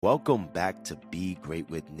Welcome back to Be Great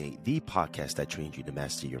with Nate, the podcast that trains you to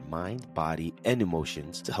master your mind, body, and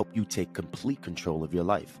emotions to help you take complete control of your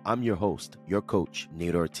life. I'm your host, your coach,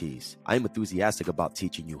 Nate Ortiz. I'm enthusiastic about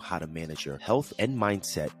teaching you how to manage your health and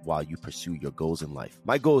mindset while you pursue your goals in life.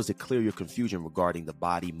 My goal is to clear your confusion regarding the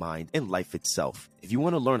body, mind, and life itself. If you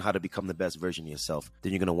want to learn how to become the best version of yourself,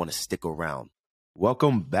 then you're going to want to stick around.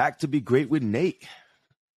 Welcome back to Be Great with Nate.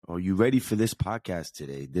 Are you ready for this podcast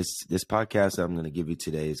today? This podcast I'm going to give you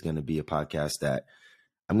today is going to be a podcast that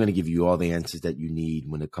I'm going to give you all the answers that you need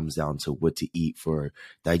when it comes down to what to eat for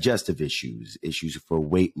digestive issues, issues for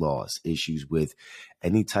weight loss, issues with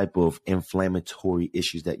any type of inflammatory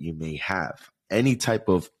issues that you may have. I'm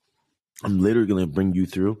literally going to bring you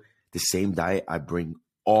through the same diet I bring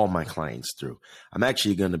all my clients through. I'm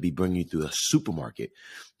actually going to be bringing you through a supermarket.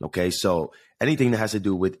 Okay. So anything that has to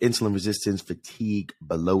do with insulin resistance, fatigue,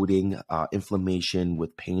 bloating, inflammation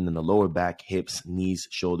with pain in the lower back, hips, knees,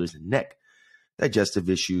 shoulders, and neck,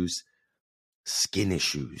 digestive issues, skin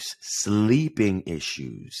issues, sleeping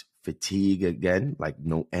issues, fatigue again, like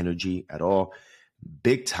no energy at all,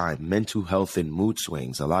 big time mental health and mood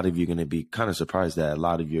swings. A lot of you are going to be kind of surprised that a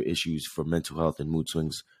lot of your issues for mental health and mood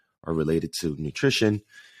swings are related to nutrition.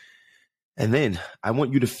 And then I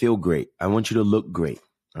want you to feel great. I want you to look great.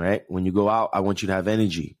 All right. When you go out, I want you to have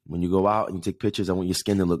energy. When you go out and you take pictures, I want your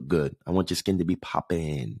skin to look good. I want your skin to be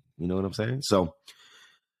popping. You know what I'm saying? So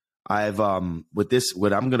what I'm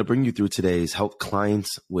going to bring you through today is help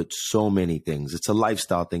clients with so many things. It's a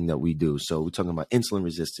lifestyle thing that we do. So we're talking about insulin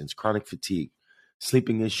resistance, chronic fatigue,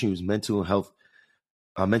 sleeping issues, mental health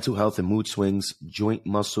and mood swings, joint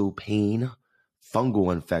muscle pain,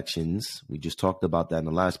 fungal infections. We just talked about that in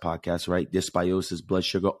the last podcast, right? Dysbiosis, blood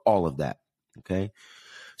sugar, all of that. Okay.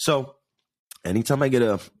 So anytime I get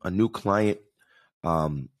a new client,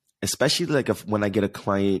 especially like when I get a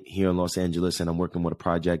client here in Los Angeles and I'm working with a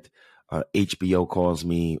project, HBO calls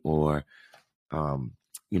me or,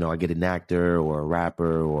 I get an actor or a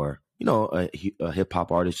rapper or, a hip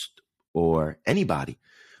hop artist or anybody.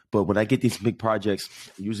 But when I get these big projects,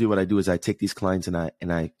 usually what I do is I take these clients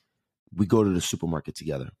and we go to the supermarket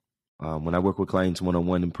together. When I work with clients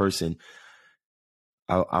one-on-one in person,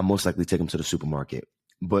 I'll most likely take them to the supermarket.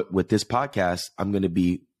 But with this podcast, I'm going to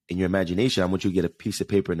be in your imagination. I want you to get a piece of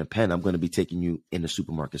paper and a pen. I'm going to be taking you in the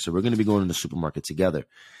supermarket. So we're going to be going to the supermarket together.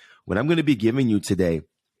 What I'm going to be giving you today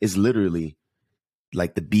is literally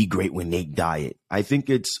like the Be Great with Nate diet. I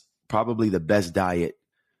think it's probably the best diet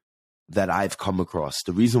that I've come across.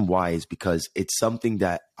 The reason why is because it's something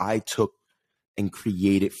that I took and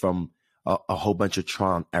created from a whole bunch of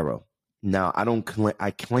trial and error. Now,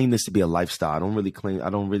 I claim this to be a lifestyle. I don't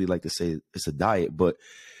really like to say it's a diet, but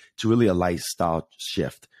it's really a lifestyle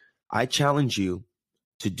shift. I challenge you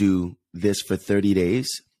to do this for 30 days.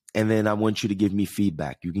 And then I want you to give me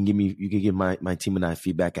feedback. You can give my team and I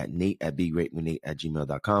feedback at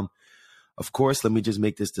nate@begreatwithnate@gmail.com. Of course, let me just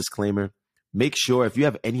make this disclaimer. Make sure if you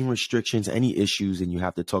have any restrictions, any issues, and you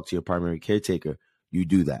have to talk to your primary caretaker, you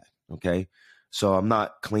do that. Okay. So I'm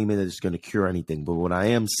not claiming that it's going to cure anything, but what I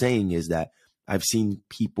am saying is that I've seen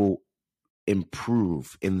people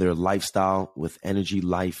improve in their lifestyle with energy,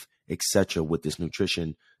 life, etc. with this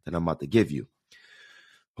nutrition that I'm about to give you.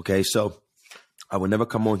 Okay, so I would never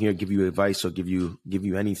come on here and give you advice or give you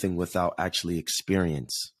anything without actually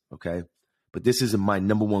experience. Okay, but this is my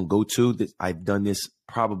number one go-to. That I've done this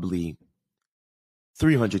probably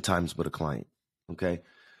 300 times with a client. Okay,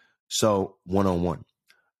 so one-on-one.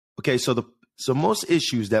 Okay, so most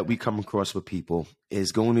issues that we come across with people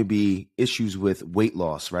is going to be issues with weight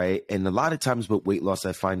loss, right? And a lot of times with weight loss,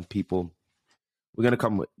 I find people, we're going to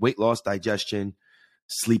come with weight loss, digestion,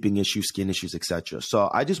 sleeping issues, skin issues, etc. So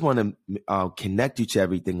I just want to connect you to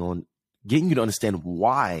everything on getting you to understand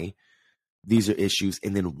why these are issues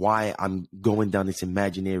and then why I'm going down this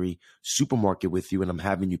imaginary supermarket with you and I'm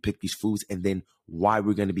having you pick these foods and then why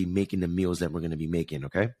we're going to be making the meals that we're going to be making,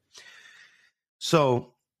 okay?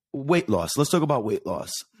 So weight loss. Let's talk about weight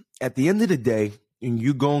loss. At the end of the day, when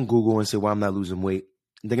you go on Google and say, why I'm not losing weight,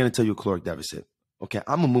 they're going to tell you a caloric deficit. Okay,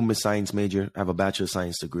 I'm a movement science major. I have a bachelor of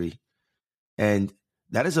science degree. And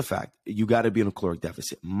that is a fact. You got to be in a caloric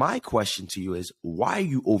deficit. My question to you is, why are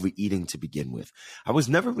you overeating to begin with? I was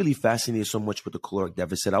never really fascinated so much with the caloric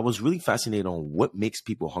deficit. I was really fascinated on what makes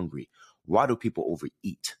people hungry. Why do people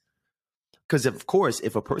overeat? Because of course,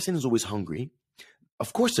 if a person is always hungry,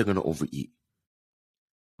 of course they're going to overeat.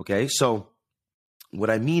 Okay, so what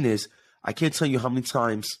I mean is, I can't tell you how many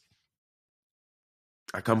times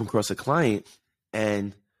I come across a client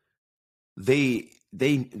and they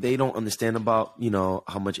don't understand about,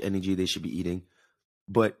 how much energy they should be eating,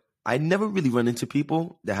 but I never really run into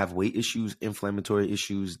people that have weight issues, inflammatory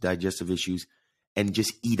issues, digestive issues, and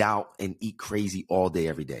just eat out and eat crazy all day,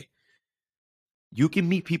 every day. You can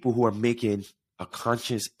meet people who are making a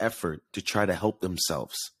conscious effort to try to help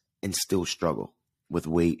themselves and still struggle with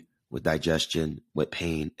weight, with digestion, with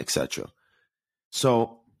pain, etc.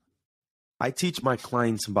 So I teach my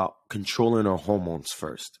clients about controlling our hormones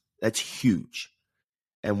first. That's huge.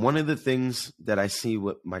 And one of the things that I see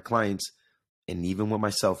with my clients and even with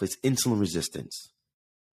myself is insulin resistance.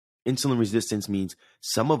 Insulin resistance means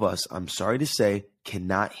some of us, I'm sorry to say,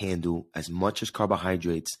 cannot handle as much as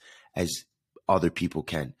carbohydrates as other people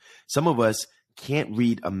can. Some of us can't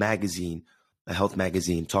read a magazine, a health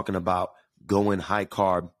magazine, talking about going high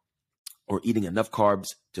carb or eating enough carbs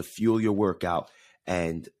to fuel your workout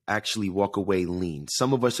and actually walk away lean.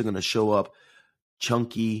 Some of us are going to show up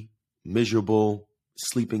chunky, miserable,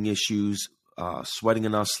 sleeping issues, sweating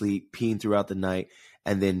in our sleep, peeing throughout the night,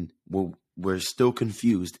 and then we're still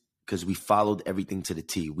confused because we followed everything to the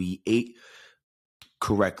T. We ate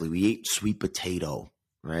correctly. We ate sweet potato,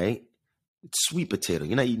 right? It's sweet potato.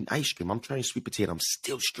 You're not eating ice cream. I'm trying sweet potato. I'm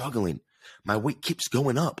still struggling. My weight keeps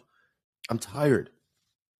going up. I'm tired.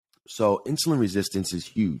 So insulin resistance is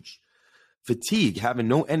huge. Fatigue, having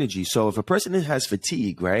no energy. So if a person has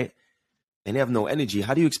fatigue, right, and they have no energy,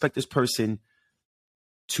 how do you expect this person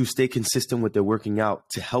to stay consistent with their working out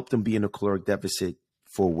to help them be in a caloric deficit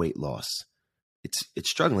for weight loss? It's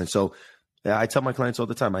struggling. So I tell my clients all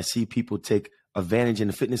the time, I see people take advantage in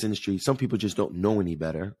the fitness industry. Some people just don't know any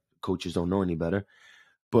better. Coaches don't know any better.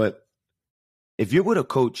 But if you're with a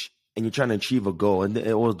coach and you're trying to achieve a goal, and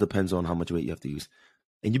it all depends on how much weight you have to use,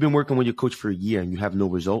 and you've been working with your coach for a year and you have no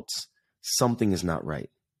results, something is not right.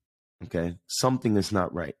 Okay? Something is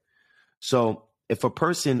not right. So if a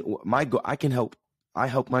person, I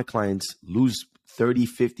help my clients lose 30,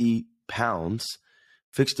 50 pounds,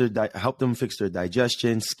 help them fix their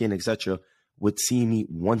digestion, skin, etc., with seeing me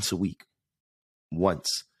once a week.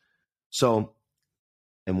 Once. So,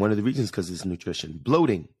 and one of the reasons because it's nutrition.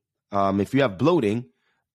 Bloating. If you have bloating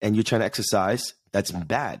and you're trying to exercise, that's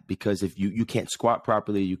bad because if you can't squat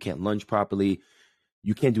properly, you can't lunge properly,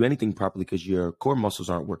 you can't do anything properly because your core muscles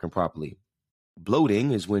aren't working properly.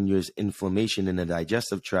 Bloating is when there's inflammation in the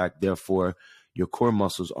digestive tract. Therefore, your core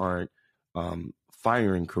muscles aren't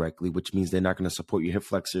firing correctly, which means they're not going to support your hip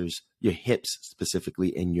flexors, your hips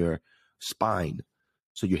specifically, and your spine.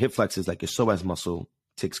 So your hip flexors, like your psoas muscle,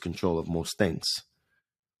 takes control of most things.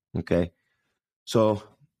 Okay. So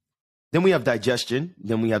then we have digestion.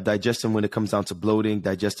 Then we have digestion when it comes down to bloating,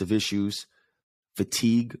 digestive issues,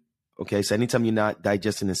 fatigue. Okay. So anytime you're not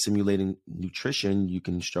digesting and simulating nutrition, you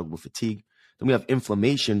can struggle with fatigue. Then we have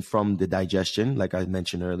inflammation from the digestion, like I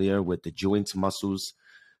mentioned earlier, with the joints, muscles.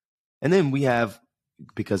 And then we have,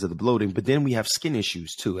 because of the bloating, but then we have skin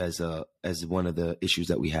issues too, as one of the issues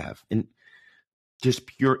that we have. And just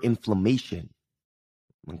pure inflammation.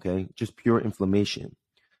 Okay. Just pure inflammation.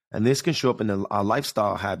 And this can show up in our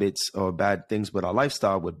lifestyle habits or bad things with our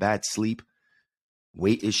lifestyle, with bad sleep,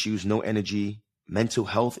 weight issues, no energy, mental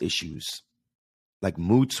health issues, like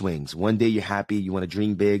mood swings. One day you're happy, you want to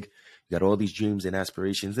dream big, you got all these dreams and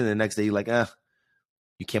aspirations, and the next day you're like,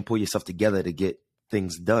 you can't pull yourself together to get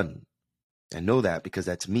things done. I know that because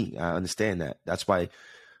that's me. I understand that. That's why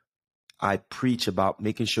I preach about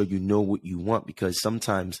making sure you know what you want, because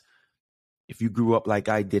sometimes if you grew up like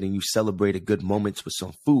I did and you celebrated good moments with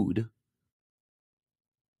some food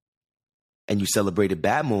and you celebrated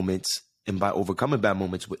bad moments, and by overcoming bad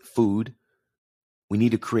moments with food, we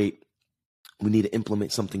need to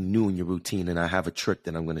implement something new in your routine. And I have a trick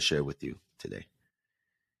that I'm going to share with you today.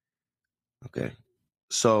 Okay.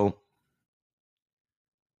 So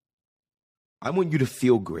I want you to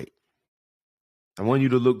feel great. I want you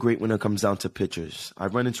to look great when it comes down to pictures. I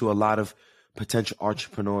run into a lot of potential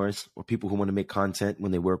entrepreneurs or people who want to make content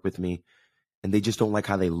when they work with me, and they just don't like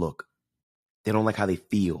how they look. They don't like how they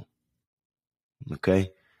feel.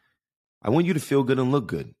 Okay. I want you to feel good and look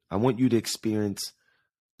good. I want you to experience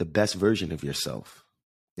the best version of yourself.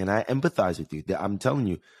 And I empathize with you. I'm telling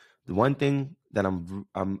you, the one thing that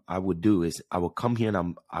I would do is I will come here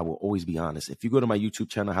and I will always be honest. If you go to my YouTube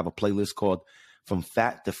channel, I have a playlist called From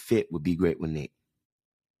Fat to Fit Would Be Great with Nate.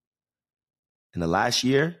 In the last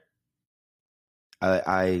year,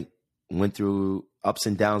 I went through ups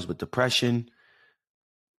and downs with depression.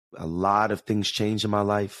 A lot of things changed in my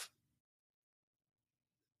life.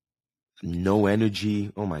 No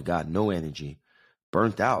energy. Oh my God, no energy.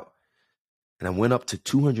 Burnt out. And I went up to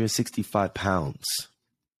 265 pounds.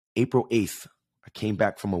 April 8th, I came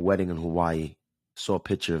back from a wedding in Hawaii, saw a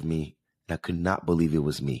picture of me, and I could not believe it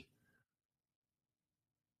was me.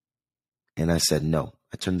 And I said, no,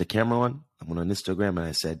 I turned the camera on. I went on Instagram and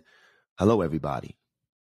I said, hello, everybody.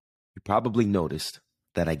 You probably noticed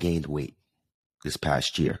that I gained weight this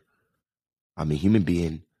past year. I'm a human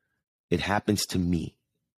being. It happens to me.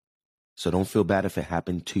 So don't feel bad if it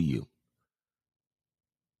happened to you.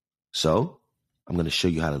 So I'm going to show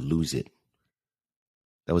you how to lose it.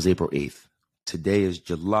 That was April 8th. Today is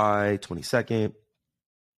July 22nd.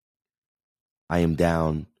 I am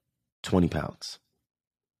down 20 pounds.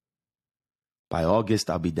 By August,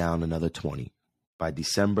 I'll be down another 20. By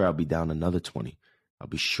December, I'll be down another 20. I'll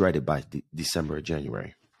be shredded by December or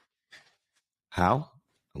January. How?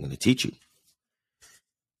 I'm going to teach you.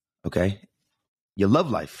 Okay? Your love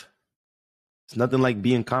life. It's nothing like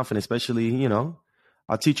being confident, especially,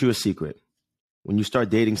 I'll teach you a secret. When you start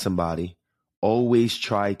dating somebody, always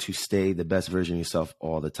try to stay the best version of yourself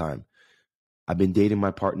all the time. I've been with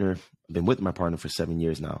my partner for 7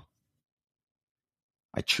 years now.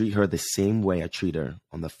 I treat her the same way I treat her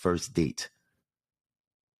on the first date.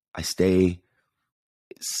 I stay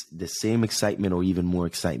the same excitement or even more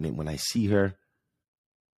excitement when I see her,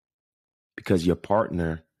 because your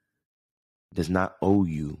partner does not owe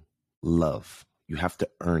you love. You have to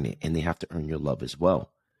earn it, and they have to earn your love as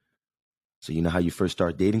well. So you know how you first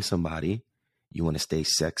start dating somebody, you want to stay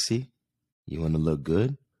sexy, you want to look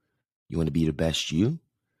good, you want to be the best you.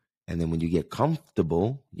 And then when you get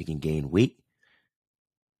comfortable, you can gain weight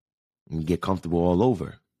and get comfortable all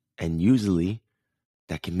over. And usually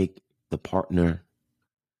that can make the partner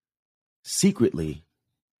secretly,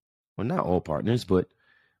 well, not all partners, but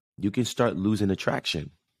you can start losing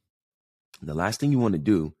attraction. The last thing you want to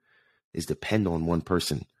do is depend on one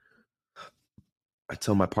person. I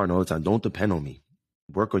tell my partner all the time, don't depend on me.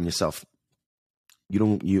 Work on yourself. I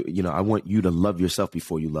want you to love yourself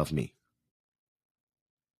before you love me.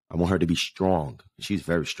 I want her to be strong. She's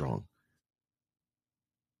very strong.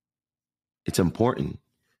 It's important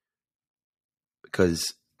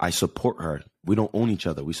because I support her. We don't own each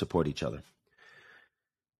other. We support each other.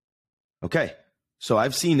 Okay. So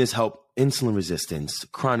I've seen this help insulin resistance,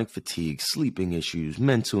 chronic fatigue, sleeping issues,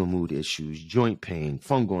 mental and mood issues, joint pain,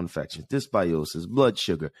 fungal infections, dysbiosis, blood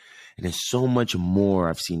sugar, and there's so much more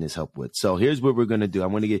I've seen this help with. So here's what we're going to do.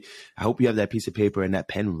 I hope you have that piece of paper and that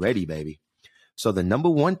pen ready, baby. So the number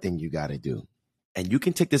one thing you got to do, and you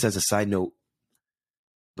can take this as a side note,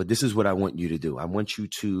 but this is what I want you to do. I want you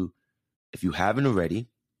to, if you haven't already,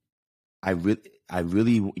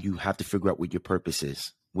 you have to figure out what your purpose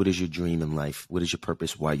is. What is your dream in life? What is your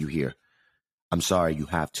purpose? Why are you here? I'm sorry, you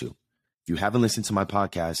have to. If you haven't listened to my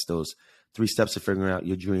podcast, those 3 steps to figuring out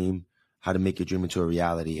your dream, how to make your dream into a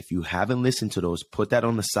reality. If you haven't listened to those, put that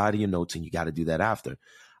on the side of your notes, and you got to do that after.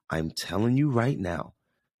 I'm telling you right now,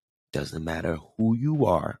 doesn't matter who you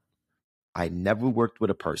are. I never worked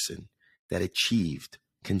with a person that achieved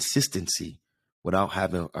consistency without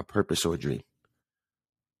having a purpose or a dream.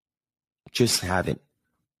 Just haven't.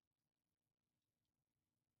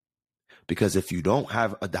 Because if you don't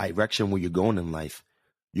have a direction where you're going in life,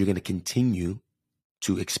 you're going to continue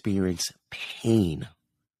to experience pain.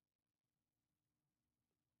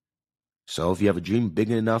 So if you have a dream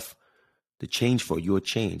big enough to change for, you'll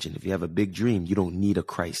change. And if you have a big dream, you don't need a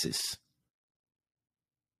crisis.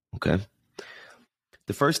 Okay?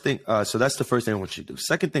 The first thing, so that's the first thing I want you to do.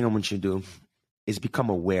 Second thing I want you to do is become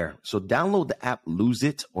aware. So download the app Lose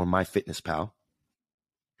It or MyFitnessPal.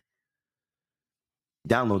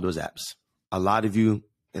 Download those apps. A lot of you,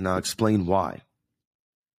 and I'll explain why.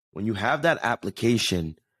 When you have that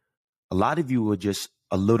application, a lot of you are just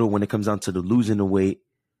a little, when it comes down to the losing the weight,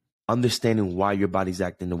 understanding why your body's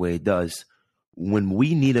acting the way it does. When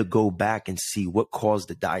we need to go back and see what caused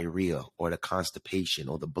the diarrhea or the constipation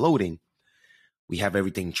or the bloating, we have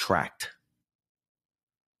everything tracked.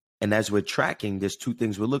 And as we're tracking, there's 2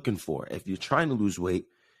 things we're looking for. If you're trying to lose weight,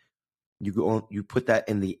 you put that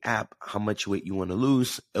in the app, how much weight you want to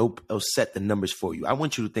lose. It'll set the numbers for you. I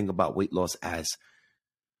want you to think about weight loss as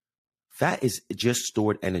fat is just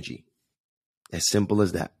stored energy. As simple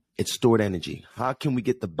as that. It's stored energy. How can we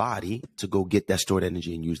get the body to go get that stored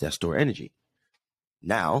energy and use that stored energy?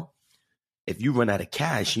 Now, if you run out of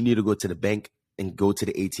cash, you need to go to the bank and go to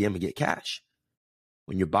the ATM and get cash.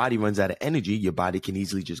 When your body runs out of energy, your body can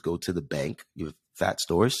easily just go to the bank, your fat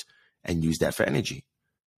stores, and use that for energy.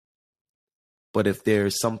 But if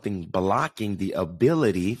there's something blocking the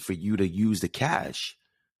ability for you to use the cash,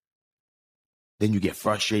 then you get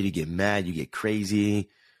frustrated, you get mad, you get crazy.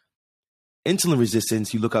 Insulin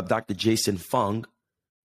resistance, you look up Dr. Jason Fung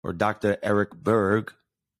or Dr. Eric Berg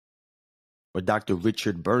or Dr.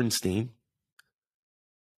 Richard Bernstein,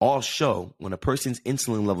 all show when a person's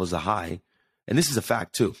insulin levels are high, and this is a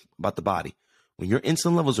fact too about the body. When your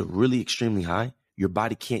insulin levels are really extremely high, your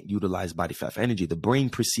body can't utilize body fat for energy. The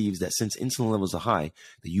brain perceives that since insulin levels are high,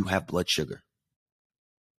 that you have blood sugar.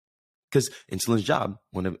 Because insulin's job,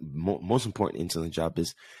 one of the most important insulin job,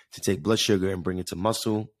 is to take blood sugar and bring it to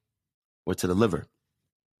muscle or to the liver.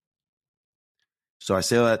 So I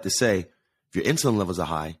say all that to say, if your insulin levels are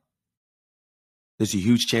high, there's a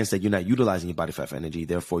huge chance that you're not utilizing your body fat for energy.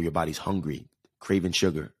 Therefore, your body's hungry, craving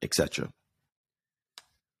sugar, etc.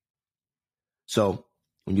 So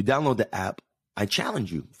when you download the app, I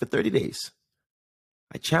challenge you for 30 days.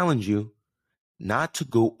 I challenge you not to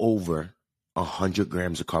go over 100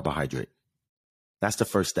 grams of carbohydrate. That's the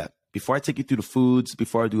first step. Before I take you through the foods,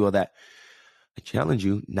 before I do all that, I challenge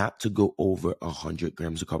you not to go over 100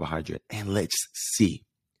 grams of carbohydrate. And let's see.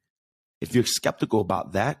 If you're skeptical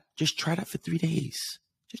about that, just try that for 3 days.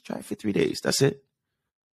 Just try it for 3 days. That's it.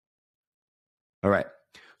 All right.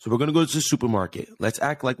 So we're going to go to the supermarket. Let's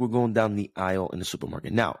act like we're going down the aisle in the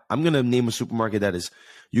supermarket. Now, I'm going to name a supermarket that is,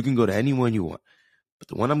 you can go to any one you want. But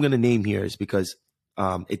the one I'm going to name here is because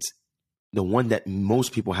it's the one that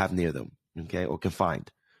most people have near them, okay, or can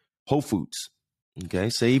find. Whole Foods, okay?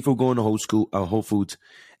 Say if we're going to Whole Foods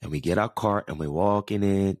and we get our cart and we're walking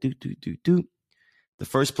in, the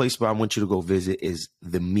first place where I want you to go visit is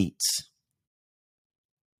the meats.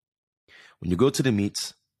 When you go to the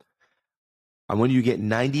meats, I want you to get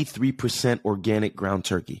 93% organic ground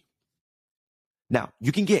turkey. Now,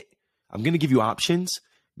 I'm going to give you options.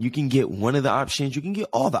 You can get one of the options. You can get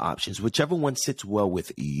all the options, whichever one sits well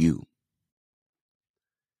with you.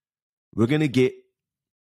 We're going to get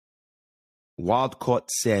wild-caught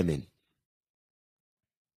salmon.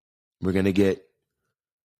 We're going to get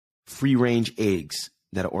free-range eggs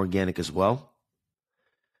that are organic as well.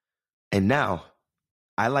 And now,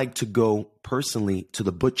 I like to go personally to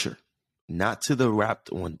the butcher, not to the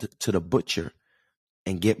wrapped one, to the butcher,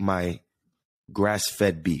 and get my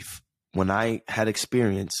grass-fed beef. When I had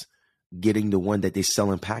experience getting the one that they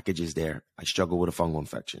sell in packages there, I struggle with a fungal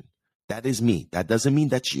infection. That is me. That doesn't mean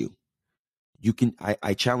that's you. You can.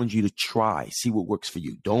 I challenge you to try, see what works for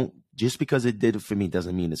you. Don't, just because it did it for me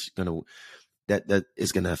doesn't mean it's gonna that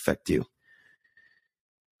is gonna affect you.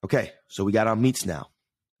 Okay, so we got our meats now.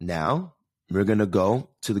 Now we're gonna go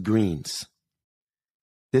to the greens.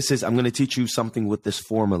 I'm gonna teach you something with this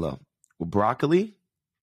formula. With broccoli,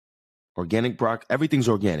 organic broccoli, everything's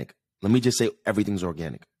organic. Let me just say everything's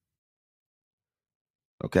organic.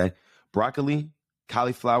 Okay, broccoli,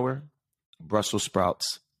 cauliflower, Brussels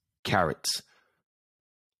sprouts, carrots.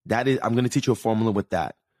 I'm going to teach you a formula with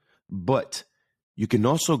that. But you can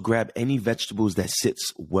also grab any vegetables that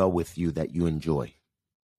sits well with you that you enjoy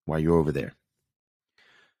while you're over there.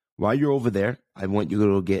 While you're over there, I want you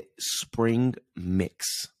to get spring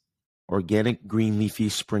mix, organic green leafy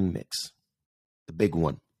spring mix, the big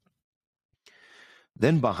one.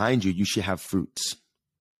 Then behind you, you should have fruits.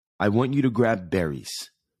 I want you to grab berries,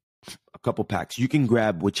 a couple packs. You can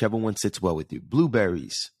grab whichever one sits well with you.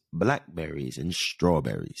 Blueberries, blackberries, and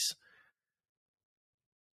strawberries.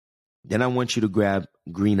 Then I want you to grab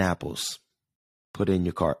green apples. Put it in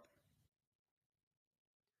your cart.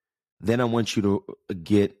 Then I want you to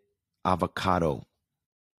get avocado.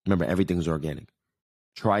 Remember, everything's organic.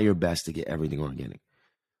 Try your best to get everything organic.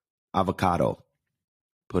 Avocado.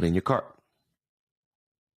 Put in your cart.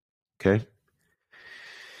 Okay?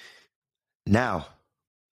 Now,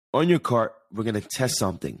 on your cart, we're going to test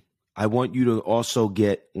something. I want you to also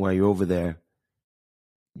get, while you're over there,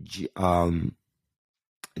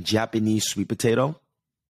 Japanese sweet potato.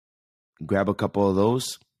 Grab a couple of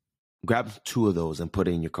those. Grab 2 of those and put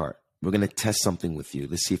it in your cart. We're going to test something with you.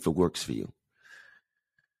 Let's see if it works for you.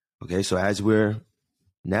 Okay, so as we're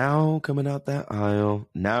now coming out that aisle,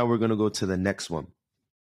 now we're going to go to the next one.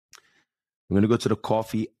 We're going to go to the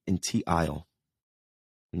coffee and tea aisle.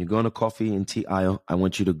 When you go in the coffee and tea aisle, I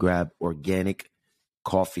want you to grab organic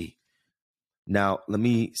coffee. Now, let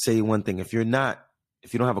me say one thing. If you don't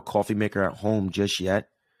have a coffee maker at home just yet,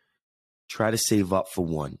 try to save up for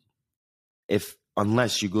one.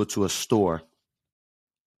 Unless you go to a store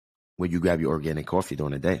where you grab your organic coffee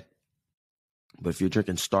during the day. But if you're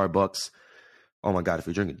drinking Starbucks, oh my God, if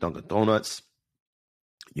you're drinking Dunkin' Donuts,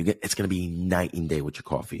 it's going to be night and day with your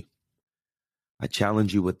coffee. I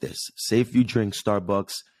challenge you with this. Say if you drink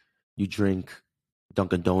Starbucks, you drink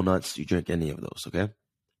Dunkin' Donuts, you drink any of those, okay?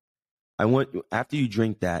 After you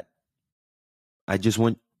drink that, I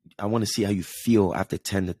want to see how you feel after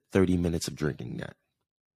 10 to 30 minutes of drinking that.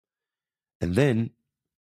 And then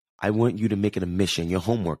I want you to make it a mission, your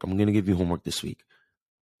homework. I'm going to give you homework this week.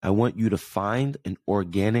 I want you to find an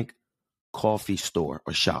organic coffee store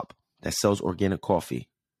or shop that sells organic coffee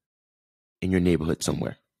in your neighborhood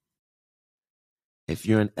somewhere. If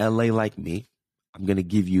you're in LA like me, I'm going to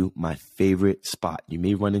give you my favorite spot. You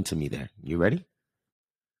may run into me there. You ready?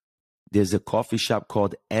 There's a coffee shop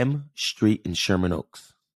called M Street in Sherman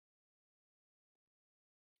Oaks.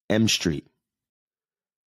 M Street.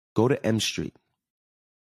 Go to M Street.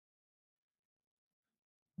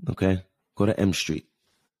 Okay? Go to M Street.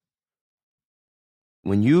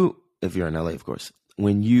 If you're in LA, of course,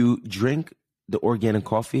 when you drink the organic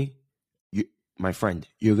coffee, my friend,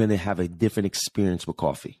 you're going to have a different experience with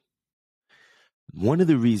coffee. One of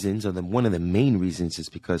the reasons, one of the main reasons, is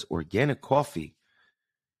because organic coffee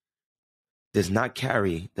does not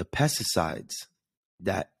carry the pesticides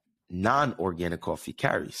that non-organic coffee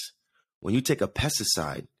carries. When you take a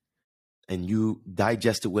pesticide and you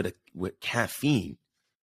digest it with caffeine,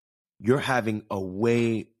 you're having a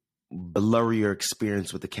way blurrier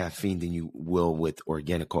experience with the caffeine than you will with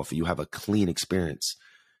organic coffee. You have a clean experience.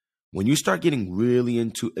 When you start getting really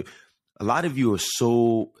into it, a lot of you are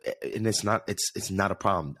so, and it's not a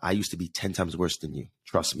problem. I used to be 10 times worse than you.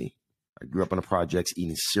 Trust me. I grew up on the projects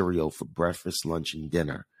eating cereal for breakfast, lunch, and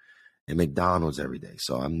dinner, and McDonald's every day.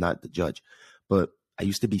 So I'm not the judge, but I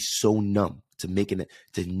used to be so numb to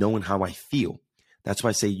knowing how I feel. That's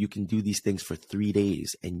why I say you can do these things for 3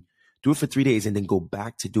 days, and do it for 3 days and then go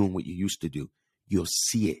back to doing what you used to do. You'll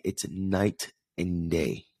see it. It's night and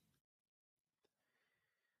day.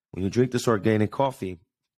 When you drink this organic coffee,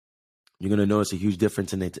 you're going to notice a huge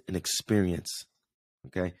difference in experience.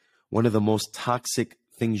 Okay. One of the most toxic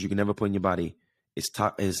things you can ever put in your body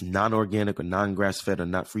is non-organic or non-grass-fed or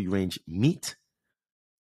not free-range meat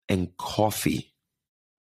and coffee.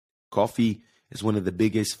 Coffee is one of the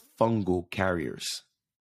biggest fungal carriers.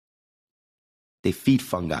 They feed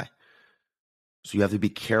fungi. So you have to be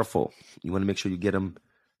careful. You want to make sure you get them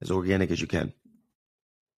as organic as you can.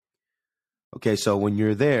 Okay, so when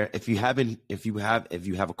you're there, if you have a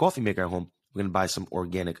coffee maker at home, we're gonna buy some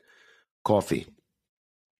organic coffee.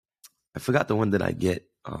 I forgot the one that I get.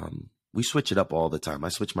 We switch it up all the time. I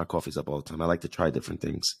switch my coffees up all the time. I like to try different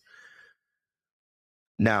things.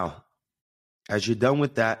 Now, as you're done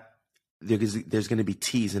with that, there's going to be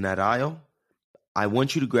teas in that aisle. I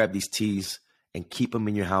want you to grab these teas and keep them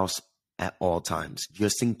in your house at all times,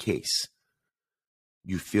 just in case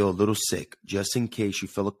you feel a little sick, just in case you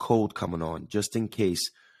feel a cold coming on, just in case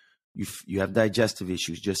you have digestive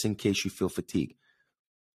issues, just in case you feel fatigue.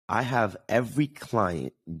 I have every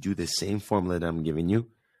client do the same formula that I'm giving you.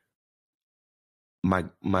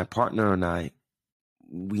 My partner and I,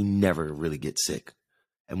 we never really get sick.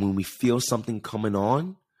 And when we feel something coming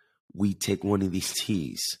on, we take one of these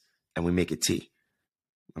teas and we make a tea.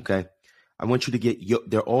 Okay? I want you to get,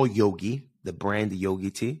 they're all Yogi, the brand Yogi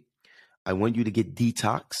tea. I want you to get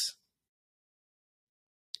Detox,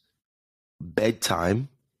 Bedtime,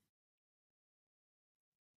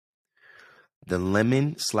 the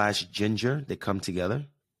lemon/ginger, they come together.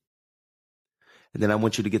 And then I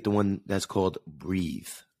want you to get the one that's called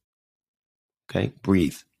Breathe. Okay,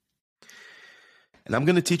 Breathe. And I'm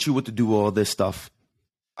going to teach you what to do all this stuff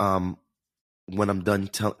when I'm done,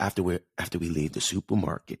 after we leave the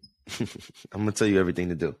supermarket. I'm going to tell you everything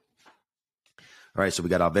to do. All right, so we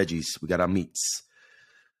got our veggies, we got our meats,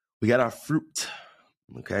 we got our fruit,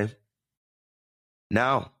 okay?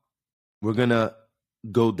 Now, we're going to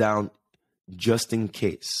go down just in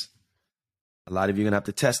case. A lot of you are going to have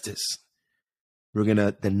to test this.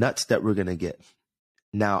 The nuts that we're going to get.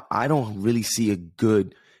 Now, I don't really see if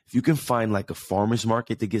you can find like a farmer's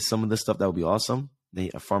market to get some of this stuff, that would be awesome.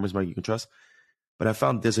 A farmer's market you can trust. But I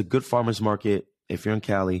found there's a good farmer's market if you're in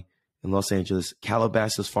Cali, in Los Angeles,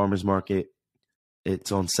 Calabasas Farmer's Market.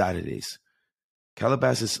 It's on Saturdays.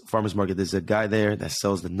 Calabasas Farmer's Market, there's a guy there that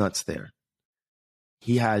sells the nuts there.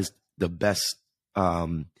 He has the best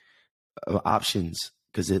options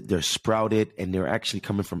because they're sprouted and they're actually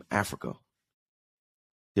coming from Africa.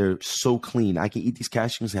 They're so clean. I can eat these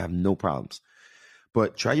cashews and have no problems.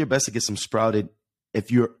 But try your best to get some sprouted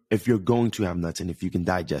if you're going to have nuts and if you can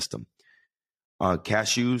digest them.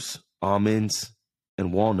 Cashews, almonds,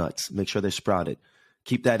 and walnuts. Make sure they're sprouted.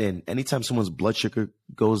 Keep that in. Anytime someone's blood sugar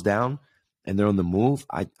goes down and they're on the move,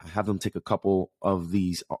 I have them take a couple of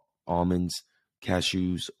these almonds,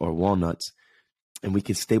 cashews, or walnuts, and we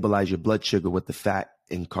can stabilize your blood sugar with the fat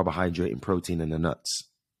and carbohydrate and protein in the nuts.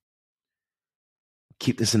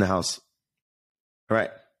 Keep this in the house. All right.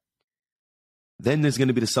 Then there's going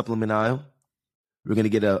to be the supplement aisle. We're going to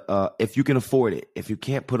get if you can afford it, if you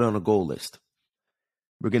can't put it on a goal list,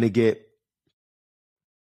 we're going to get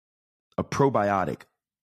a probiotic.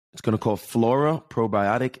 It's going to call Flora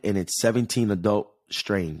Probiotic, and it's 17 adult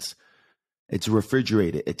strains. It's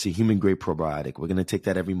refrigerated. It's a human grade probiotic. We're going to take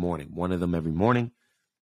that every morning, one of them every morning.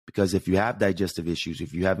 because if you have digestive issues,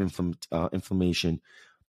 if you have inflammation,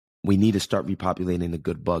 we need to start repopulating the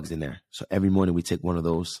good bugs in there. So every morning we take one of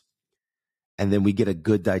those, and then we get a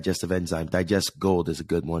good digestive enzyme. Digest Gold is a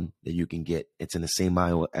good one that you can get. It's in the same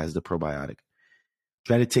aisle as the probiotic.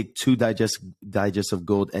 Try to take 2 digestive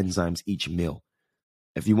Gold enzymes each meal.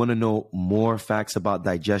 If you want to know more facts about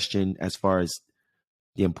digestion as far as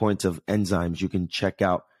the importance of enzymes, you can check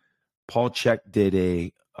out Paul Chek did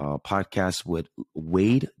a podcast with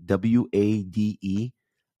Wade, Wade,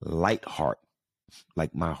 Lightheart,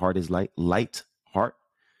 like my heart is light heart,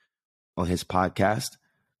 on his podcast.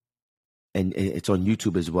 And it's on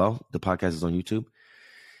YouTube as well. The podcast is on YouTube.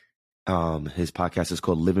 His podcast is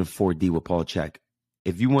called Living 4D with Paul Chek.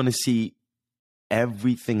 If you want to see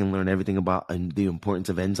everything and learn everything about the importance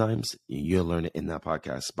of enzymes, you'll learn it in that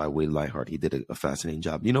podcast by Wade Lightheart. He did a fascinating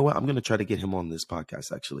job. You know what? I'm going to try to get him on this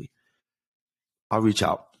podcast, actually. I'll reach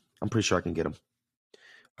out. I'm pretty sure I can get him.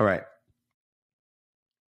 All right.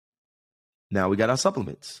 Now we got our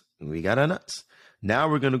supplements. We got our nuts. Now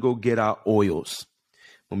we're going to go get our oils.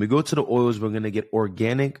 When we go to the oils, we're going to get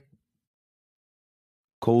organic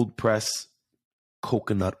cold press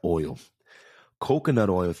coconut oil. Coconut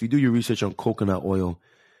oil. If you do your research on coconut oil,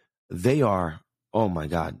 they are, oh my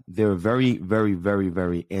God, they're very, very, very,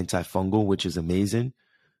 very antifungal, which is amazing.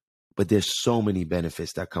 But there's so many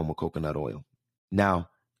benefits that come with coconut oil. Now,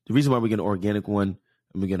 the reason why we get an organic one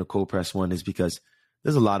and we get a cold press one is because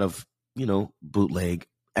there's a lot of, bootleg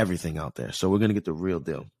everything out there. So we're going to get the real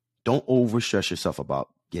deal. Don't overstress yourself about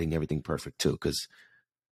getting everything perfect too, because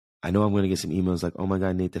I know I'm going to get some emails like, oh my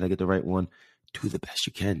God, Nate, did I get the right one? Do the best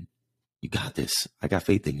you can. You got this. I got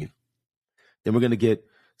faith in you. Then we're going to get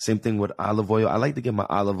same thing with olive oil. I like to get my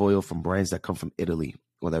olive oil from brands that come from Italy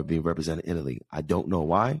or that are being represented in Italy. I don't know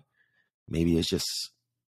why. Maybe it's just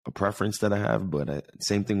a preference that I have, but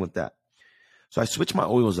same thing with that. So I switch my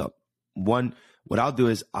oils up. What I'll do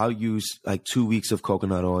is I'll use like 2 weeks of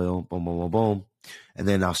coconut oil, boom, boom, boom, boom, and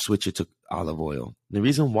then I'll switch it to olive oil. The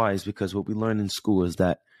reason why is because what we learn in school is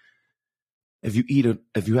that if you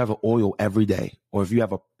have an oil every day, or if you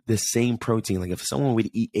have the same protein, like if someone were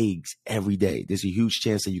to eat eggs every day, there's a huge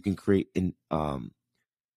chance that you can create an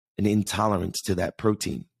intolerance to that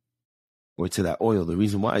protein or to that oil. The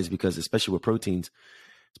reason why is because, especially with proteins,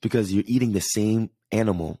 it's because you're eating the same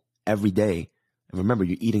animal every day. And remember,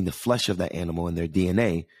 you're eating the flesh of that animal and their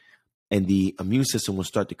DNA, and the immune system will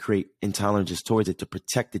start to create intolerances towards it to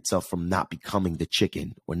protect itself from not becoming the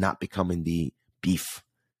chicken or not becoming the beef.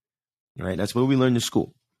 All right, that's what we learned in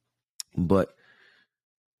school. But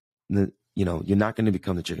you're not going to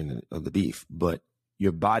become the chicken or the beef, but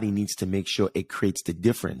your body needs to make sure it creates the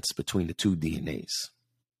difference between the two DNAs.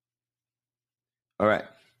 All right.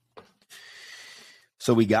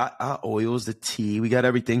 So we got our oils, the tea, we got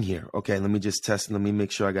everything here. Okay, let me just test. Let me make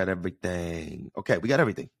sure I got everything. Okay, we got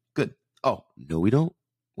everything. Good. Oh, no, we don't.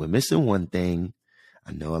 We're missing one thing.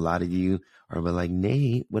 I know a lot of you are like,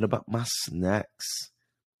 Nate, what about my snacks?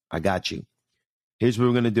 I got you. Here's what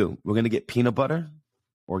we're going to do. We're going to get peanut butter,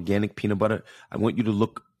 organic peanut butter. I want you to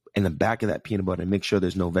look in the back of that peanut butter and make sure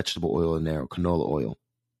there's no vegetable oil in there or canola oil.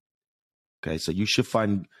 Okay, so you should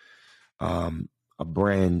find a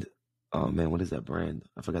brand. Oh man, what is that brand?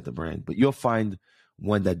 I forgot the brand, but you'll find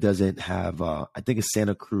one that doesn't have, I think it's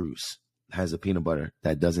Santa Cruz has a peanut butter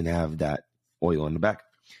that doesn't have that oil on the back.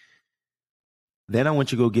 Then I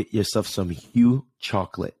want you to go get yourself some Hu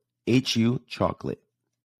chocolate, HU chocolate.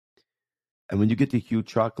 And when you get the Hu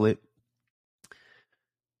chocolate,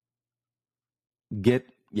 get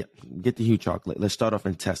the Hu chocolate. Let's start off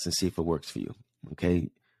and test and see if it works for you. Okay.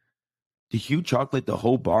 The Hu chocolate, the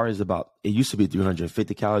whole bar is it used to be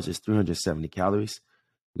 350 calories. It's 370 calories.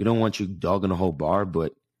 We don't want you dogging the whole bar,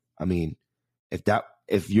 but I mean,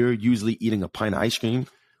 if you're usually eating a pint of ice cream,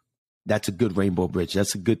 that's a good rainbow bridge.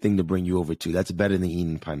 That's a good thing to bring you over to. That's better than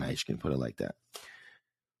eating a pint of ice cream, put it like that.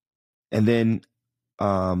 And then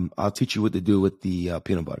I'll teach you what to do with the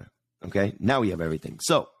peanut butter. Okay, now we have everything.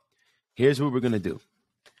 So here's what we're going to do.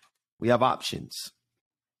 We have options.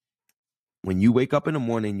 When you wake up in the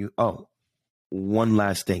morning, one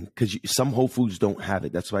last thing, because some Whole Foods don't have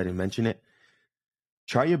it. That's why I didn't mention it.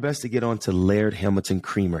 Try your best to get onto Laird Hamilton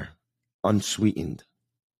Creamer, unsweetened,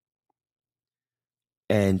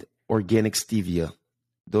 and organic stevia.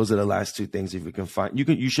 Those are the last two things. If you can find,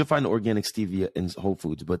 you should find the organic stevia in Whole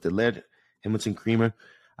Foods, but the Laird Hamilton Creamer,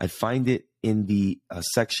 I find it in the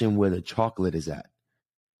section where the chocolate is at,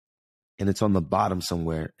 and it's on the bottom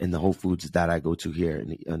somewhere in the Whole Foods that I go to here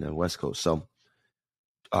on the West Coast. So.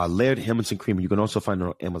 Laird Hamilton Creamer. You can also find it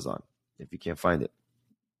on Amazon if you can't find it.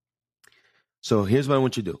 So here's what I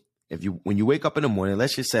want you to do. When you wake up in the morning,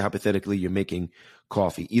 let's just say hypothetically you're making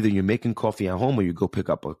coffee. Either you're making coffee at home or you go pick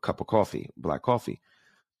up a cup of coffee, black coffee.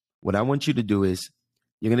 What I want you to do is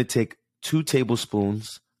you're going to take 2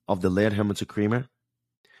 tablespoons of the Laird Hamilton creamer. And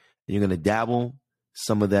you're going to dabble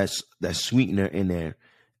some of that sweetener in there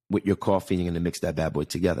with your coffee. And you're going to mix that bad boy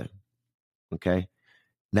together. Okay.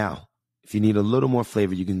 Now, if you need a little more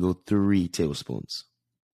flavor, you can go 3 tablespoons.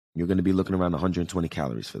 You're going to be looking around 120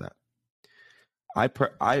 calories for that. I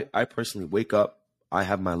personally wake up. I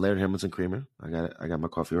have my Laird Hamilton creamer. I got my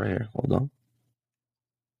coffee right here. Hold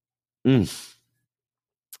on.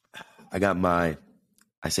 I got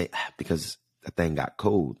I say because that thing got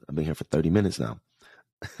cold. I've been here for 30 minutes now.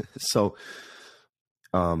 So,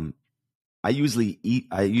 I usually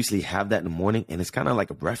have that in the morning, and it's kind of like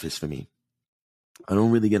a breakfast for me. I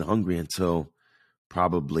don't really get hungry until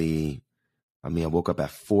probably, I woke up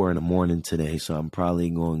at 4 a.m. today, so I'm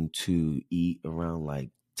probably going to eat around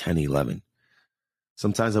like 10, 11.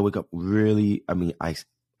 Sometimes I wake up really, I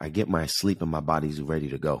get my sleep and my body's ready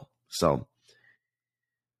to go. So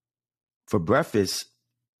for breakfast,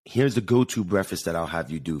 here's the go-to breakfast that I'll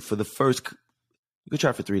have you do. For the first, you can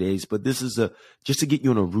try for 3 days, but this is just to get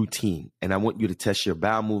you in a routine. And I want you to test your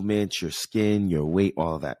bowel movements, your skin, your weight,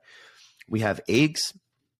 all of that. We have eggs.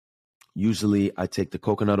 Usually I take the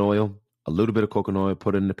coconut oil, a little bit of coconut oil,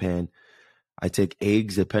 put it in the pan. I take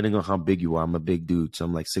eggs, depending on how big you are. I'm a big dude, so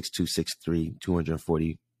I'm like 6'2", 6'3",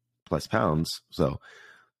 240 plus pounds. So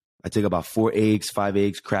I take about 4 eggs, 5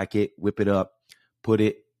 eggs, crack it, whip it up, put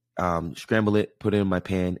it, scramble it, put it in my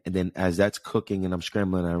pan. And then as that's cooking and I'm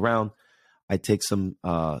scrambling it around, I take some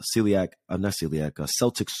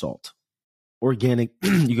Celtic salt, organic.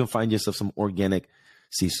 You can find yourself some organic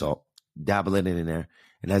sea salt, dabble it in there.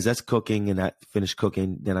 And as that's cooking and that finished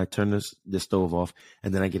cooking, then I turn the stove off,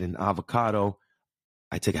 and then I get an avocado.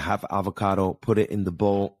 I take a half avocado, put it in the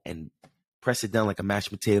bowl and press it down like a mashed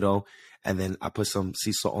potato. And then I put some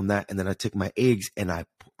sea salt on that. And then I take my eggs and I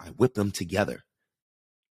whip them together.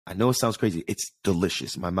 I know it sounds crazy. It's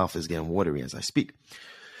delicious. My mouth is getting watery as I speak.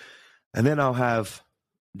 And then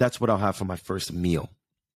that's what I'll have for my first meal.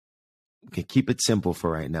 Okay, keep it simple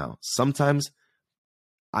for right now. Sometimes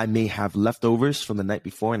I may have leftovers from the night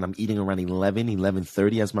before and I'm eating around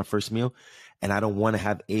 11:30 as my first meal. And I don't want to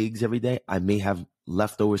have eggs every day. I may have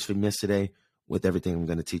leftovers from yesterday with everything I'm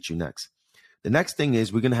going to teach you next. The next thing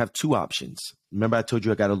is we're going to have 2 options. Remember I told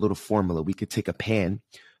you I got a little formula. We could take a pan,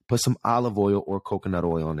 put some olive oil or coconut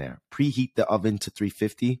oil in there. Preheat the oven to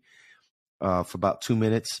 350 for about 2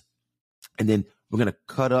 minutes. And then we're going to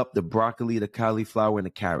cut up the broccoli, the cauliflower, and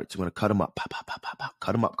the carrots. We're going to cut them up.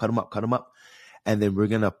 Cut them up. And then we're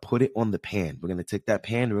going to put it on the pan. We're going to take that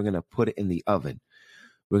pan and we're going to put it in the oven.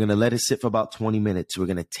 We're going to let it sit for about 20 minutes. We're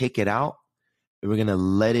going to take it out and we're going to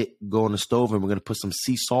let it go on the stove, and we're going to put some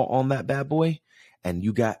sea salt on that bad boy. And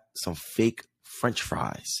you got some fake French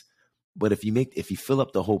fries. But if you fill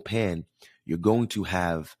up the whole pan, you're going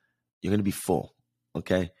to be full.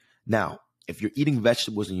 Okay. Now, if you're eating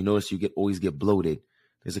vegetables and you notice you always get bloated,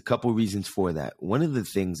 there's a couple reasons for that. One of the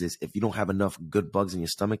things is if you don't have enough good bugs in your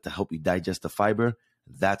stomach to help you digest the fiber,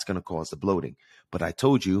 that's going to cause the bloating. But I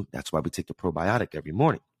told you that's why we take the probiotic every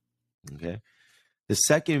morning. Okay. The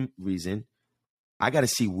second reason, I got to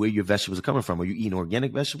see where your vegetables are coming from. Are you eating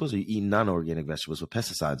organic vegetables or are you eating non-organic vegetables with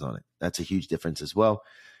pesticides on it? That's a huge difference as well.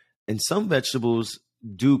 And some vegetables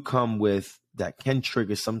do come with that can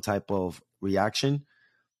trigger some type of reaction.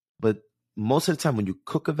 But most of the time when you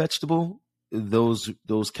cook a vegetable, those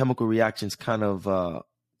chemical reactions kind of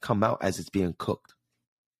come out as it's being cooked.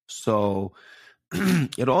 So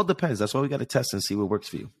it all depends. That's why we got to test and see what works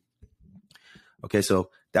for you. Okay, so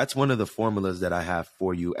that's one of the formulas that I have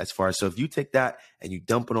for you as far as, so if you take that and you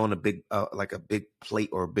dump it on a big plate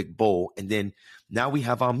or a big bowl, and then now we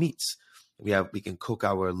have our meats. We can cook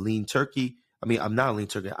our lean turkey. I'm not lean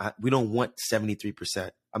turkey. We don't want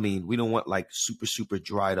 73%. We don't want like super, super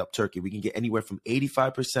dried up turkey. We can get anywhere from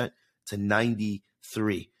 85% to 93%.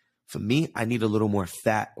 For me, I need a little more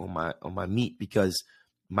fat on my meat because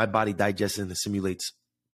my body digests and assimilates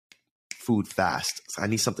food fast. So I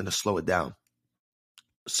need something to slow it down.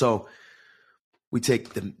 So we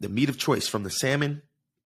take the meat of choice from the salmon,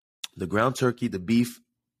 the ground turkey, the beef.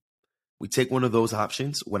 We take one of those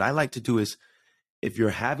options. What I like to do is, if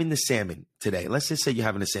you're having the salmon today, let's just say you're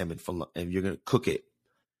having a salmon for lunch and you're going to cook it,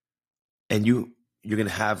 and you're going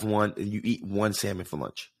to have one, and you eat one salmon for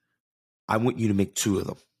lunch. I want you to make 2 of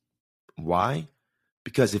them. Why?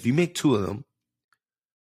 Because if you make 2 of them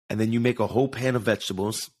and then you make a whole pan of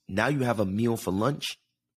vegetables, now you have a meal for lunch,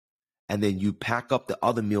 and then you pack up the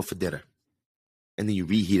other meal for dinner, and then you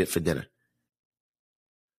reheat it for dinner.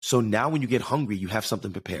 So now when you get hungry, you have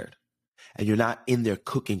something prepared. and you're not in there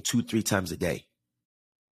cooking 2-3 times a day.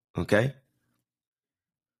 Okay?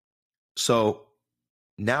 So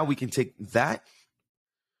now we can take that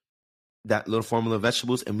little formula of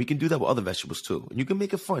vegetables, and we can do that with other vegetables too. And you can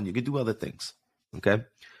make it fun. You can do other things. Okay?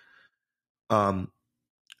 I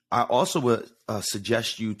also would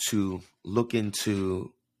suggest you to look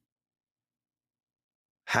into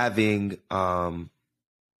having,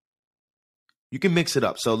 you can mix it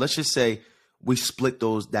up. So let's just say we split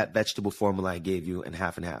that vegetable formula I gave you in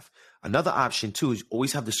half and half. Another option too is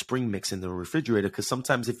always have the spring mix in the refrigerator, because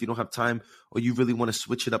sometimes if you don't have time or you really want to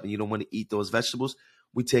switch it up and you don't want to eat those vegetables,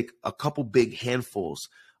 we take a couple big handfuls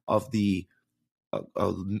of the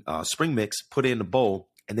spring mix, put it in a bowl,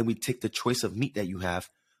 and then we take the choice of meat that you have,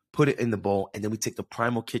 put it in the bowl, and then we take the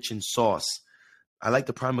Primal Kitchen sauce. I like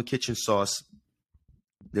the Primal Kitchen sauce.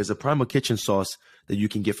 There's a Primal Kitchen sauce that you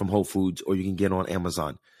can get from Whole Foods or you can get on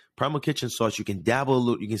Amazon. Primal Kitchen sauce, you can dabble a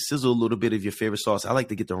little, you can sizzle a little bit of your favorite sauce. I like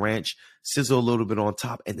to get the ranch, sizzle a little bit on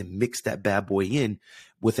top, and then mix that bad boy in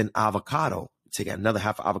with an avocado. Take another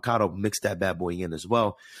half avocado, mix that bad boy in as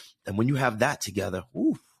well. And when you have that together,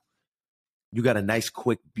 you got a nice,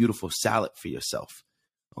 quick, beautiful salad for yourself.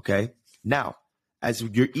 Okay? Now, as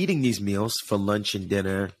you're eating these meals for lunch and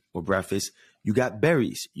dinner or breakfast, you got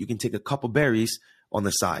berries. You can take a couple berries on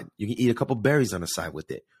the side. You can eat a couple berries on the side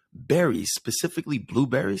with it. Berries, specifically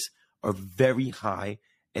blueberries, are very high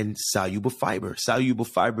in soluble fiber. Soluble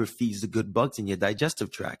fiber feeds the good bugs in your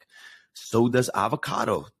digestive tract. So does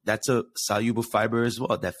avocado. That's a soluble fiber as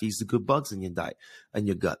well. That feeds the good bugs in your diet and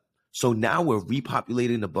your gut. So now we're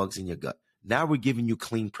repopulating the bugs in your gut. Now we're giving you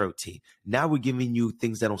clean protein. Now we're giving you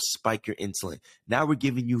things that don't spike your insulin. Now we're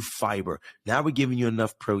giving you fiber. Now we're giving you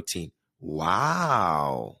enough protein.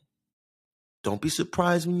 Wow. Don't be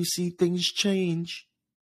surprised when you see things change.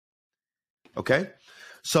 Okay?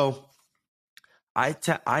 So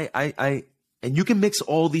and you can mix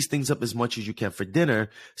all these things up as much as you can for dinner.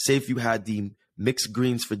 Say if you had the mixed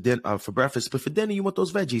greens for dinner, for breakfast, but for dinner you want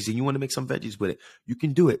those veggies and you want to make some veggies with it. You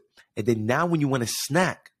can do it. And then now when you want a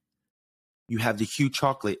snack, you have the Hue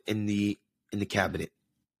chocolate in the cabinet,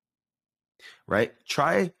 right?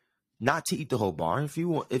 Try not to eat the whole bar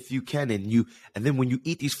if you can, and then when you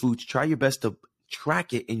eat these foods, try your best to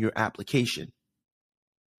track it in your application.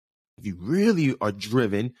 If you really are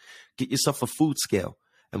driven, get yourself a food scale,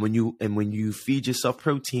 and when you feed yourself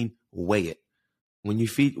protein, weigh it.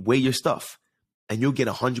 Weigh your stuff, and you'll get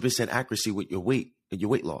 100% accuracy with your weight and your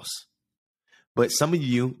weight loss. But some of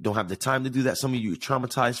you don't have the time to do that. Some of you are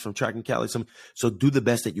traumatized from tracking calories. So do the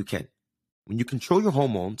best that you can. When you control your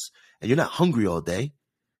hormones and you're not hungry all day,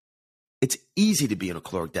 it's easy to be in a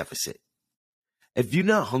caloric deficit. If you're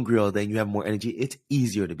not hungry all day and you have more energy, it's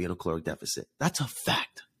easier to be in a caloric deficit. That's a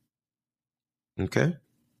fact. Okay?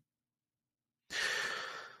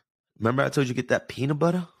 Remember I told you get that peanut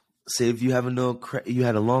butter? Say if you have you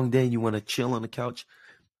had a long day and you want to chill on the couch,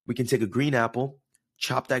 we can take a green apple,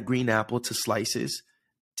 chop that green apple to slices,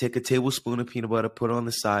 take a tablespoon of peanut butter, put it on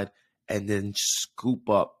the side, and then scoop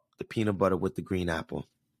up the peanut butter with the green apple.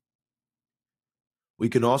 We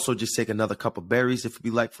can also just take another cup of berries if we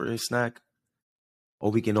like for a snack, or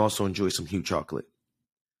we can also enjoy some Hue chocolate.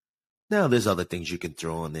 Now, there's other things you can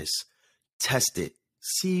throw on this. Test it.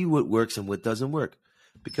 See what works and what doesn't work.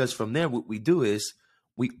 Because from there, what we do is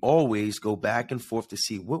we always go back and forth to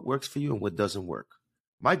see what works for you and what doesn't work.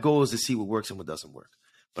 My goal is to see what works and what doesn't work.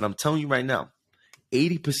 But I'm telling you right now,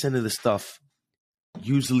 80% of the stuff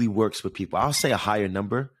usually works for people. I'll say a higher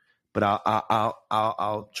number, but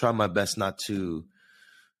I'll try my best not to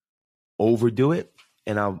overdo it.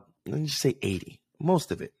 And let me just say 80,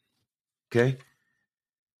 most of it. Okay.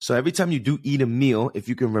 So every time you do eat a meal, if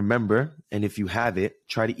you can remember, and if you have it,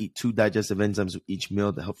 try to eat 2 digestive enzymes with each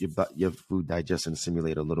meal to help your food digest and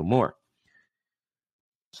assimilate a little more.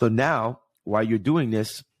 So now, while you're doing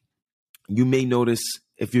this, you may notice,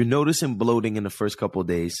 if you're noticing bloating in the first couple of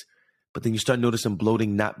days, but then you start noticing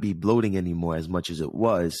bloating not be bloating anymore as much as it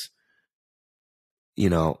was,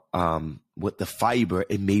 with the fiber,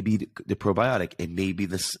 it may be the probiotic, it may be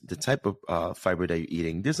the type of fiber that you're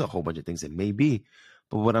eating. There's a whole bunch of things it may be.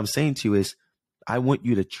 But what I'm saying to you is, I want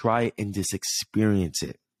you to try it and just experience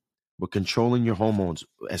it. We're controlling your hormones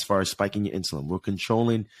as far as spiking your insulin. We're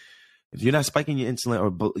controlling, if you're not spiking your insulin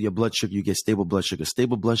or your blood sugar, you get stable blood sugar.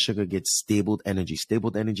 Stable blood sugar gets stable energy.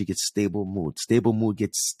 Stable energy gets stable mood. Stable mood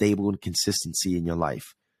gets stable consistency in your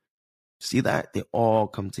life. See that? They all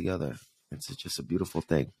come together. It's just a beautiful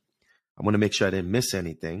thing. I want to make sure I didn't miss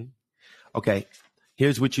anything. Okay,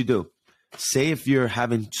 here's what you do. Say if you're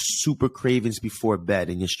having super cravings before bed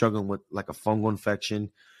and you're struggling with like a fungal infection,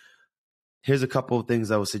 here's a couple of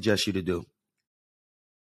things I would suggest you to do.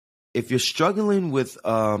 if you're struggling with,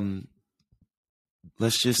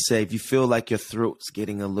 let's just say, if you feel like your throat's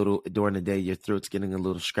getting a little, during the day, your throat's getting a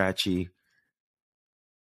little scratchy.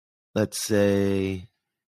 Let's say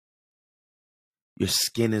your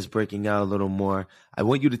skin is breaking out a little more. I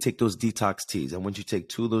want you to take those detox teas. I want you to take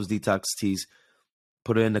 2 of those detox teas,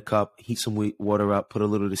 put it in the cup, heat some water up, put a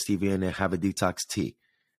little of the stevia in there, have a detox tea.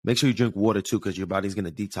 Make sure you drink water too, because your body's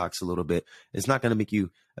going to detox a little bit. It's not going to make you,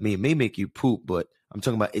 I mean, it may make you poop, but I'm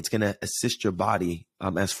talking about it's going to assist your body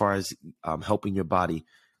as far as helping your body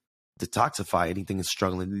detoxify anything that's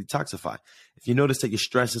struggling to detoxify. If you notice that your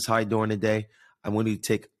stress is high during the day, I want you to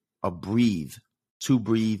take a breathe, 2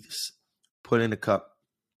 breathes, put in a cup,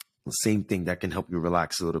 the same thing that can help you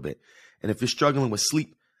relax a little bit. And if you're struggling with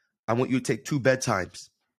sleep, I want you to take 2 bedtimes,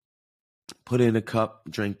 put it in a cup,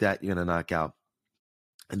 drink that, you're going to knock out.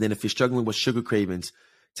 And then if you're struggling with sugar cravings,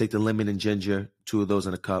 take the lemon and ginger, 2 of those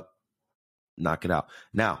in a cup, knock it out.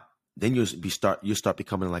 Now, then you'll start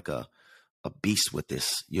becoming like a beast with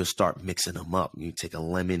this. You'll start mixing them up. You take a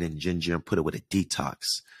lemon and ginger and put it with a detox.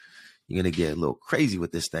 You're going to get a little crazy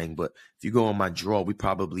with this thing. But if you go on my draw, we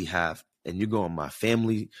probably have, and you go on my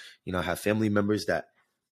family, you know, I have family members that,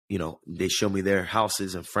 you know, they show me their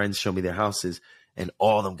houses and friends show me their houses, and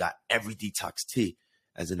all of them got every detox tea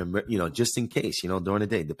as an, you know, just in case, you know, during the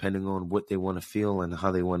day, depending on what they want to feel and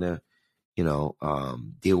how they want to, you know,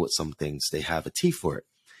 deal with some things, they have a tea for it.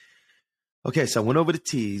 Okay, so I went over the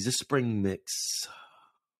teas, the spring mix.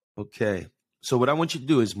 Okay, so what I want you to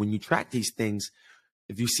do is when you track these things,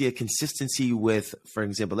 if you see a consistency with, for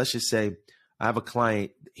example, let's just say I have a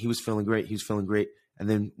client, he was feeling great. And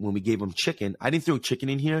then when we gave him chicken, I didn't throw chicken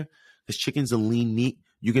in here because chicken's a lean meat.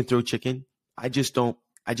 You can throw chicken. I just don't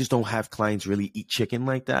have clients really eat chicken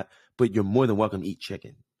like that, but you're more than welcome to eat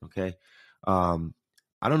chicken. Okay.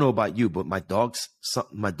 I don't know about you, but my dogs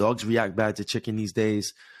react bad to chicken these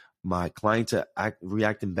days. My clients are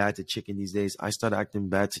reacting bad to chicken these days. I start acting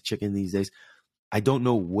bad to chicken these days. I don't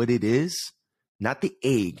know what it is. Not the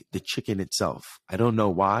egg, the chicken itself. I don't know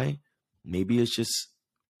why. Maybe it's just,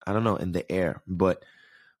 I don't know, in the air. But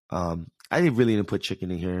I really didn't put chicken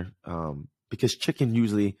in here because chicken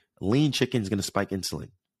usually, lean chicken is going to spike insulin.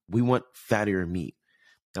 We want fattier meat.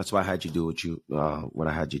 That's why I had you do what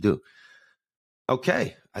I had you do.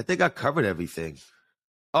 Okay, I think I covered everything.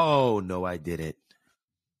 Oh, no, I didn't.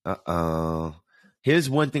 Here's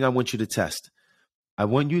one thing I want you to test. I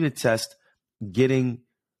want you to test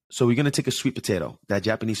so we're going to take a sweet potato, that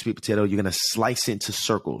Japanese sweet potato. You're going to slice it into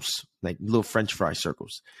circles, like little French fry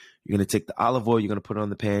circles. You're going to take the olive oil. You're going to put it on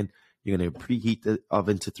the pan. You're going to preheat the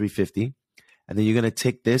oven to 350. And then you're going to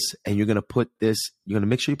take this and you're going to put this, you're going to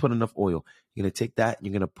make sure you put enough oil. You're going to take that,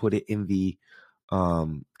 you're going to put it in the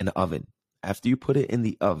oven. After you put it in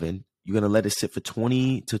the oven, you're going to let it sit for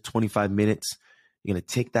 20 to 25 minutes. You're going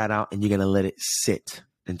to take that out and you're going to let it sit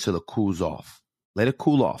until it cools off. Let it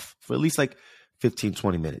cool off for at least like 15,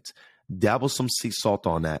 20 minutes. Dabble some sea salt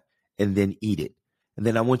on that and then eat it. And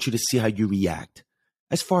then I want you to see how you react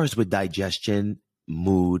as far as with digestion,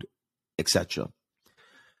 mood, etc.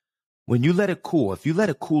 When you let it cool, if you let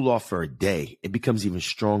it cool off for a day, it becomes even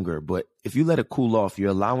stronger. But if you let it cool off, you're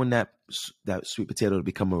allowing that sweet potato to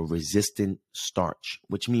become a resistant starch,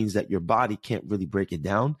 which means that your body can't really break it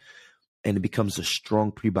down. And it becomes a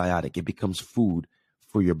strong prebiotic. It becomes food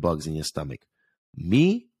for your bugs in your stomach.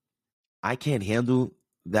 Me, I can't handle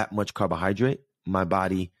that much carbohydrate. My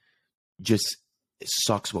body just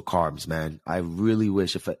sucks with carbs, man. I really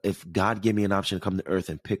wish if God gave me an option to come to earth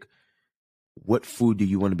and pick what food do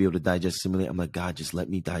you want to be able to digest, assimilate, I'm like, God, just let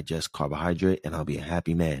me digest carbohydrate and I'll be a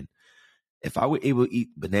happy man. If I were able to eat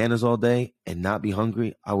bananas all day and not be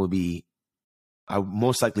hungry, I would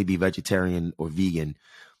most likely be vegetarian or vegan.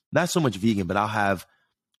 Not so much vegan, but I'll have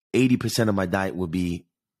 80% of my diet will be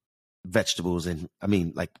vegetables and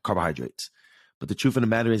like carbohydrates. But the truth of the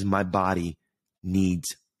matter is my body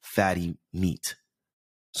needs fatty meat.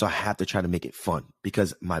 So I have to try to make it fun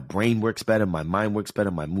because my brain works better, my mind works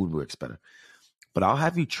better, my mood works better. But I'll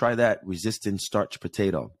have you try that resistant starch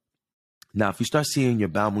potato. Now, if you start seeing your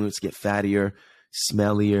bowel movements get fattier,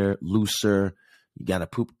 smellier, looser, you got to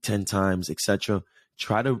poop 10 times, etc.,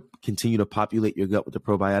 try to continue to populate your gut with the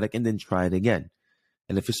probiotic and then try it again.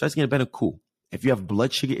 And if it starts getting better, cool. If you have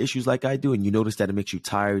blood sugar issues like I do and you notice that it makes you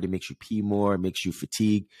tired, it makes you pee more, it makes you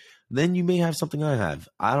fatigue, then you may have something I have.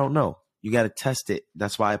 I don't know. You got to test it.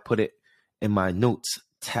 That's why I put it in my notes.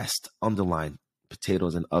 Test, underline,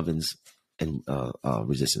 potatoes and ovens and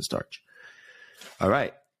resistant starch. All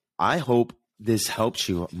right. I hope this helps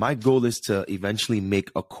you. My goal is to eventually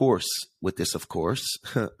make a course with this, of course.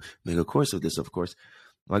 My goal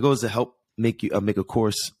is to help make a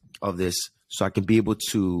course of this so I can be able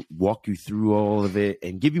to walk you through all of it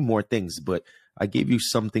and give you more things. But I gave you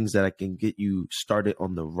some things that I can get you started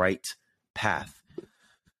on the right path.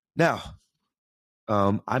 Now,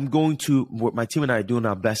 I'm going to, what my team and I are doing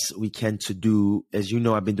our best we can to do. As you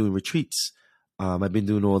know, I've been doing retreats. I've been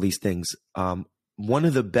doing all these things. One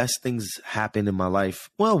of the best things happened in my life.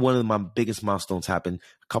 Well, one of my biggest milestones happened.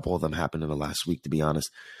 A couple of them happened in the last week, to be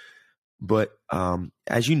honest. But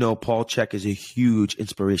as you know, Paul Chek is a huge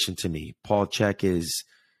inspiration to me. Paul Chek is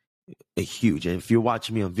a huge, and if you're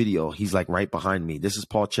watching me on video, he's like right behind me. This is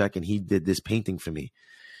Paul Chek, and he did this painting for me.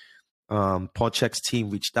 Paul Chek's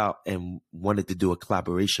team reached out and wanted to do a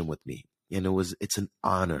collaboration with me. And it's an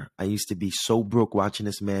honor. I used to be so broke watching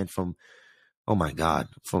this man from, oh my God,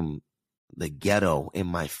 from the ghetto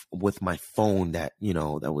with my phone that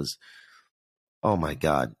was, oh my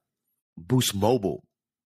God, Boost Mobile,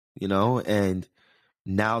 and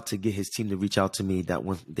now to get his team to reach out to me that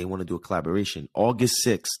they want to do a collaboration. August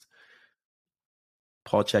 6th,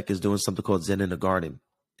 Paul Chek is doing something called Zen in the Garden.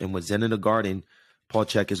 And with Zen in the Garden, Paul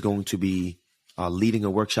Chek is going to be leading a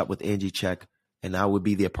workshop with Angie Chek, and I would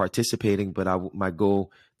be there participating. But my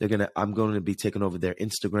goal, I'm going to be taking over their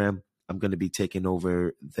Instagram. I'm going to be taking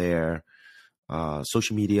over their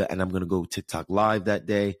social media, and I'm going to go TikTok live that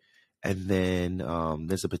day. And then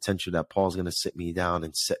there's a potential that Paul's going to sit me down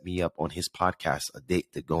and set me up on his podcast, a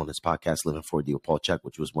date to go on his podcast, Living 4D with Paul Chek,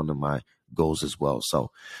 which was one of my goals as well. So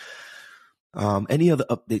any other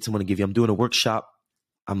updates I'm going to give you? I'm doing a workshop.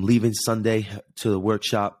 I'm leaving Sunday to the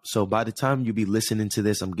workshop. So by the time you be listening to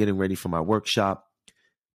this, I'm getting ready for my workshop.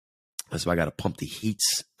 That's why I got to pump the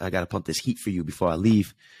heats. I got to pump this heat for you before I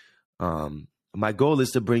leave. My goal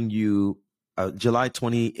is to bring you July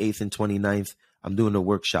 28th and 29th. I'm doing a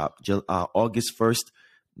workshop. August 1st,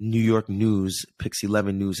 New York News, Pix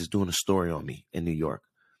 11 News is doing a story on me in New York.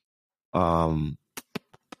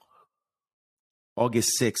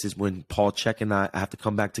 August 6th is when Paul Chek and I have to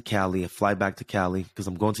come back to Cali and fly back to Cali because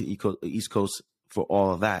I'm going to the East Coast for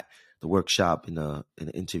all of that, the workshop and the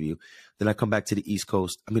interview. Then I come back to the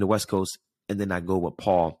the West Coast, and then I go with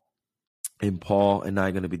Paul. And Paul and I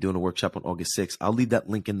are going to be doing a workshop on August 6th. I'll leave that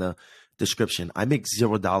link in the description. I make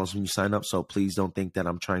 $0 when you sign up, so please don't think that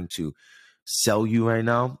I'm trying to sell you right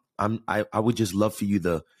now. I would just love for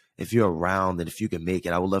you if you're around and if you can make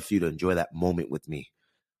it, I would love for you to enjoy that moment with me.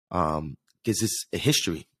 Because it's a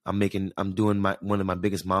history. I'm doing one of my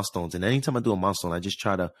biggest milestones. And anytime I do a milestone, I just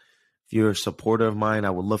try to, if you're a supporter of mine, I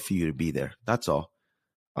would love for you to be there. That's all.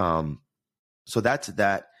 So that's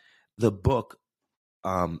that. The book,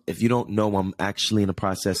 if you don't know, I'm actually in the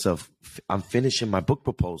process I'm finishing my book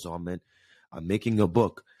proposal. I'm making a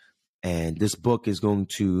book, and this book is going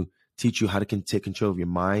to teach you how to take control of your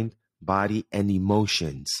mind, body, and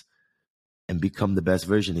emotions and become the best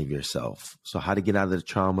version of yourself. So how to get out of the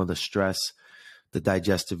trauma, the stress, the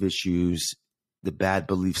digestive issues, the bad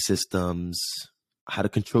belief systems, how to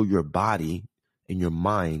control your body and your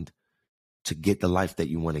mind to get the life that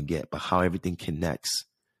you want to get, but how everything connects.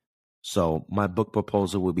 So my book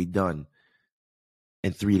proposal will be done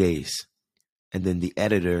in 3 days. And then the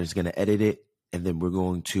editor is going to edit it. And then we're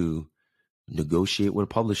going to negotiate with a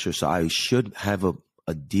publisher. So I should have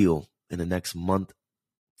a deal in the next month,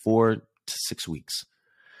 4 to 6 weeks.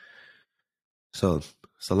 So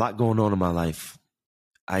it's a lot going on in my life.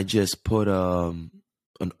 I just put an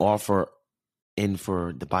offer in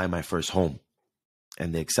to buy my first home,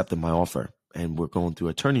 and they accepted my offer. And we're going through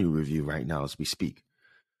attorney review right now as we speak.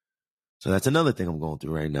 So that's another thing I'm going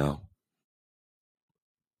through right now.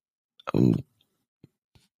 I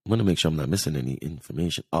want to make sure I'm not missing any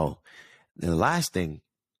information. Oh, the last thing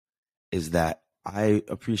is that I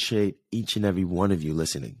appreciate each and every one of you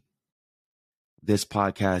listening. This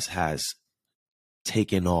podcast has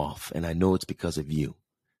taken off, and I know it's because of you.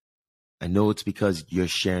 I know it's because you're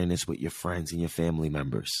sharing this with your friends and your family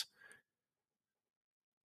members.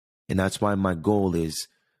 And that's why my goal is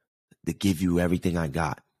to give you everything I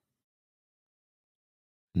got.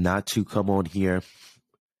 Not to come on here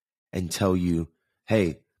and tell you,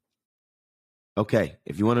 hey, okay,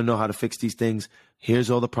 if you want to know how to fix these things, here's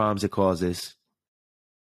all the problems it causes.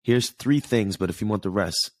 Here's 3 things, but if you want the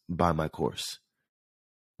rest, buy my course.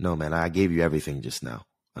 No, man, I gave you everything just now.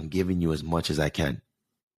 I'm giving you as much as I can.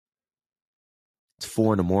 It's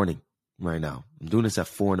 4 a.m. right now. I'm doing this at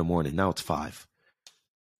 4 a.m. Now it's 5.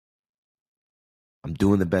 I'm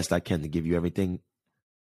doing the best I can to give you everything.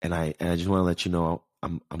 And I just want to let you know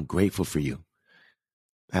I'm grateful for you.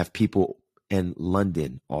 I have people in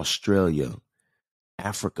London, Australia,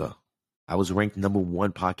 Africa. I was ranked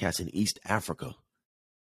 #1 podcast in East Africa.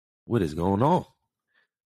 What is going on?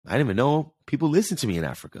 I didn't even know people listen to me in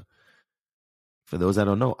Africa. For those that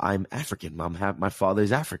don't know, I'm African. My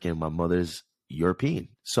father's African. My mother's European.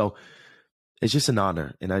 So it's just an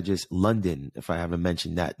honor. And London, if I haven't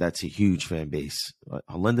mentioned that, that's a huge fan base.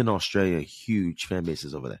 London, Australia, huge fan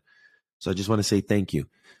bases over there. So I just want to say thank you.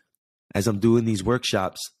 As I'm doing these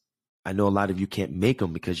workshops, I know a lot of you can't make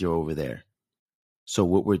them because you're over there. So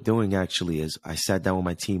what we're doing actually is I sat down with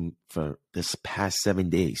my team for this past 7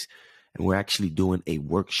 days, and we're actually doing a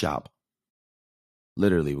workshop.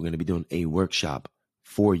 Literally, we're going to be doing a workshop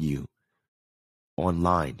for you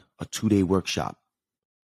online, a 2-day workshop.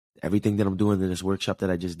 Everything that I'm doing in this workshop that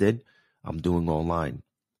I just did, I'm doing online.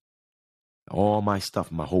 All my stuff,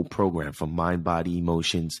 my whole program, from mind, body,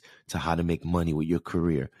 emotions to how to make money with your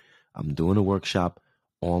career. I'm doing a workshop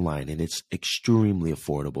online, and it's extremely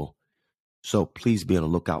affordable. So please be on the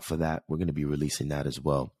lookout for that. We're going to be releasing that as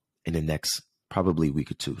well in the next probably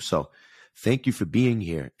week or two. So thank you for being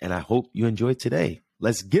here, and I hope you enjoyed today.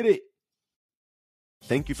 Let's get it.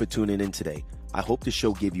 Thank you for tuning in today. I hope the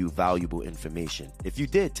show gave you valuable information. If you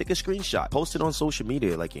did, take a screenshot, post it on social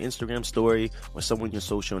media like your Instagram story or someone in your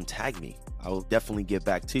social and tag me. I'll definitely get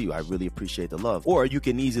back to you. I really appreciate the love. Or you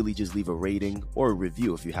can easily just leave a rating or a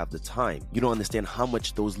review if you have the time. You don't understand how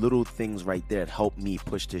much those little things right there help me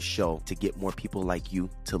push this show to get more people like you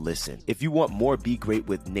to listen. If you want more Be Great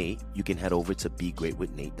with Nate, you can head over to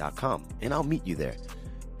begreatwithnate.com and I'll meet you there.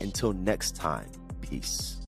 Until next time, peace.